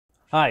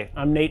Hi,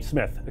 I'm Nate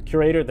Smith, a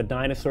curator at the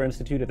Dinosaur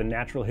Institute at the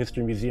Natural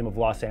History Museum of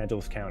Los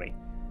Angeles County,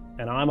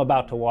 and I'm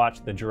about to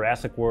watch the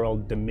Jurassic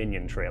World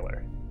Dominion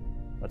trailer.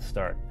 Let's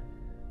start.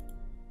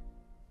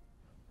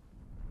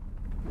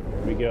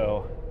 Here we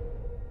go.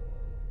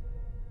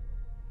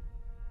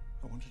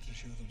 I wanted to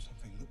show them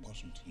something that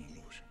wasn't an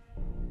illusion.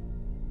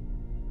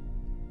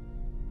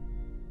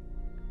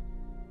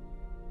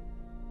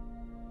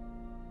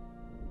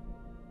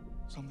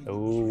 Something that was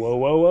Oh, real. whoa,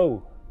 whoa,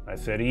 whoa. I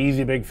said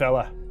easy, big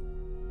fella.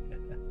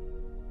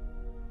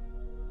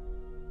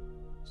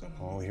 Something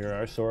Oh, we here could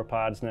are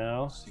sauropods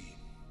now. see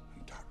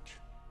and touch.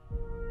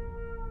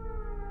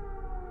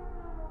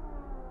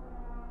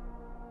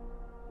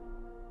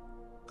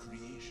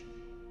 Creation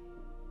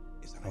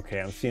is an Okay,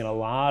 act I'm of seeing a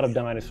lot of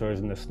dinosaurs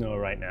in the snow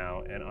right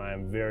now, and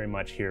I'm very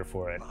much here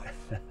for it. life.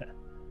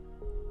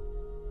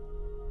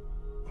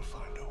 We'll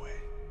find a way.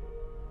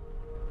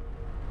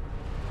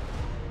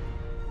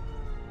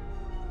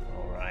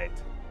 All right.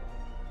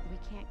 We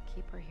can't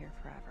keep her here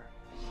forever.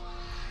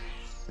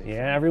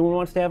 Yeah, everyone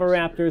wants to have a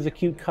raptor as a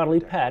cute, cuddly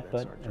pet,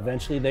 but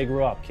eventually they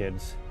grow up,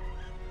 kids.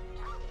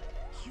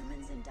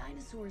 Humans and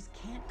dinosaurs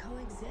can't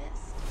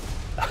coexist.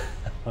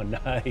 Oh,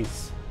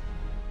 nice.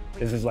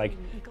 This is like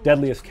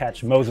Deadliest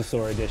Catch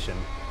Mosasaur edition.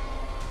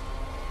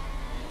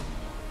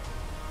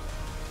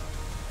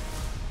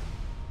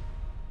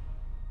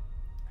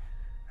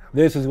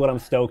 This is what I'm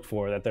stoked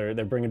for, that they're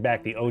bringing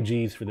back the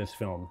OGs for this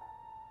film.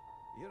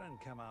 You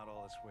didn't come out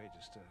all this way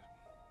just to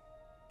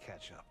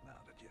catch up now,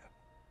 did you?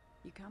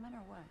 You coming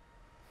or what?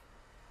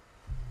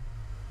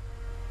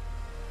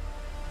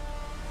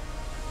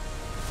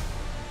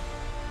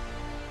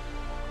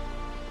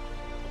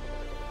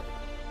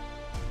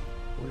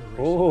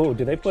 Oh,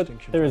 do they put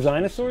their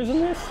dinosaurs in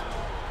this?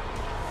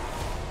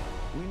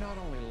 We not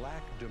only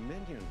lack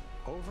dominion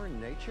over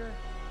nature,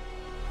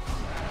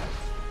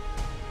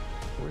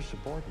 we're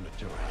subordinate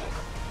to it.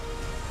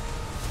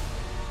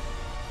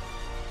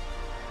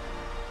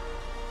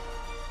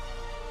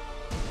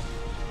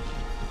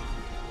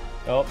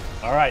 Oh,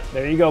 all right,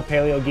 there you go,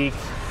 Paleo Geek.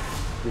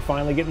 You're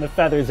finally getting the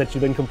feathers that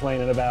you've been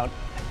complaining about.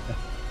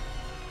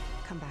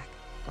 Come back.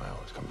 I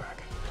always come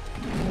back.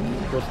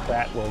 Chris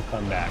Pratt will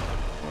come back.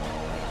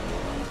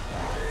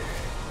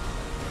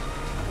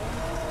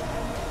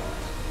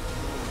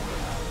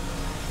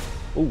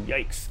 Oh,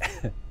 yikes.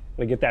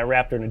 Gotta get that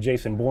raptor in a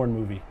Jason Bourne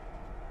movie.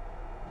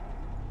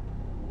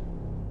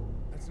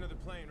 That's another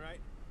plane, right?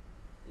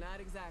 Not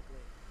exactly.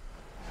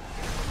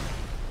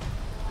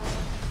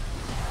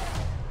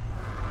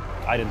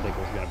 I didn't think it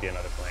was gonna be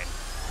another plane.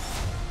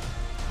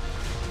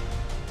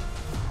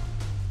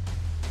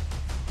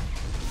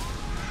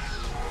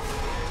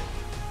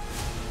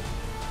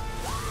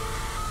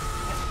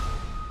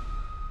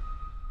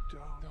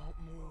 Don't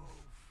move.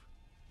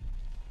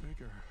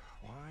 Bigger.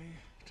 Why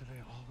do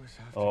they always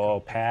have to Oh,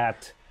 go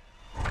Pat.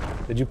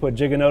 Did you put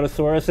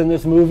Giganotosaurus in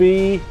this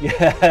movie?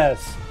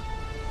 Yes.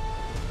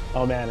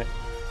 Oh man,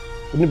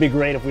 wouldn't it be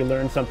great if we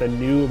learned something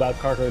new about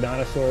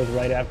Carcharodontosaurs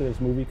right after this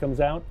movie comes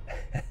out?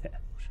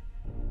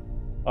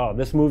 Oh,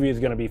 this movie is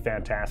going to be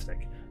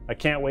fantastic. I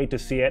can't wait to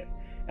see it.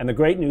 And the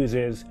great news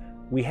is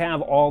we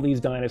have all these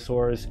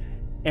dinosaurs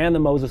and the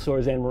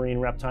mosasaurs and marine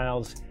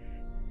reptiles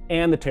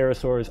and the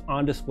pterosaurs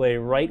on display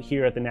right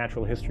here at the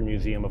Natural History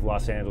Museum of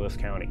Los Angeles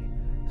County.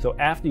 So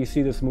after you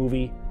see this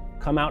movie,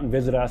 come out and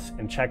visit us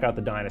and check out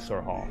the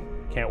dinosaur hall.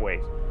 Can't wait.